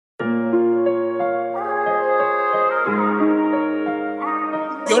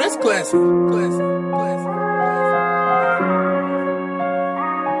Yo, that's classic. Classic. Classic.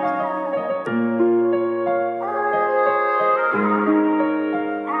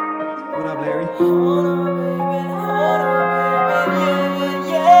 What up, Larry?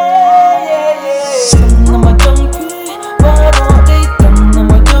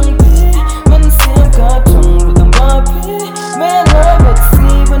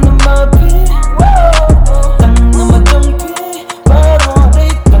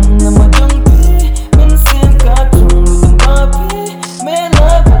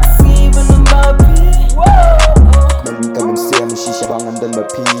 Dan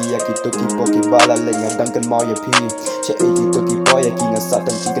berpi Yaki toki poki bala Lenya dangkan mau ya pi Cek eki toki boy Yaki ngasat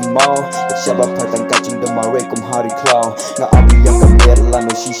dan cikan mau Yak syabab patang kacing dan marai kum hari klau Nga abi yang kemer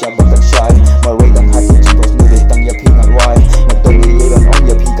lano shisha bakan syai Marai dan hati cipos nure tang ya pi ngarwai Matong ni yeran ong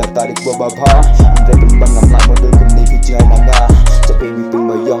ya pi katarik bababha Indra kembang ngamlak modul kum ni pi cengai nanga Capai ni ping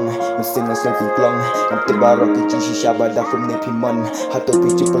mayong Mesin ngasang tingklong Ngam tebarok kicing shisha badak kum ni pi mon Hato pi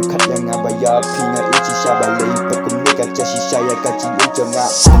cipol kat yang ngabaya Pi nga ichi shisha balai Pat kum ni kaca shisha ya kacing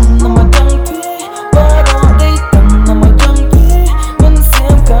Jangan nama jangki, barang datang nama jangki,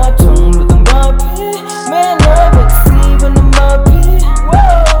 mensiam kacang lutang babi, melabak si benam babi.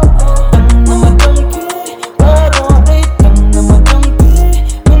 Nama jangki, barang datang nama jangki,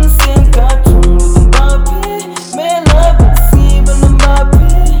 mensiam kacang lutang babi, melabak si benam babi.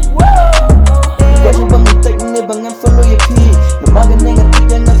 Gaji bangun tak ni bangun follow ya pi, nama ganengan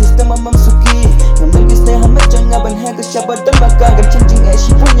tidak nak sistem mamam suki, nama kisah hamat jangan banhai kesyabat dan bakal kencing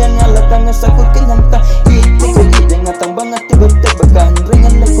si punya ngalah tangan sakut kenyang tak Iti kali dengan tambang hati bertebakan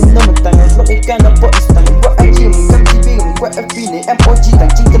Ringan lakum nama tangan vlog ikan apa istang Buat aji mengam jibi buat FB ni MOG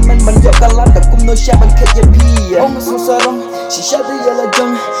Tangcing kemen manjak kalah takum no syaban kerja pi Oh masuk sarong shisha tu ialah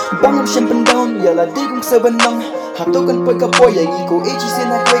jong Bangun syen pendam ialah digung sebenang Hatokan poi kapoy yang iko Eji sen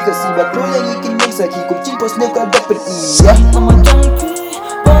hakoi kesibat Pro yang ikin yang saki Kucing pos nil kadap beri Nama jong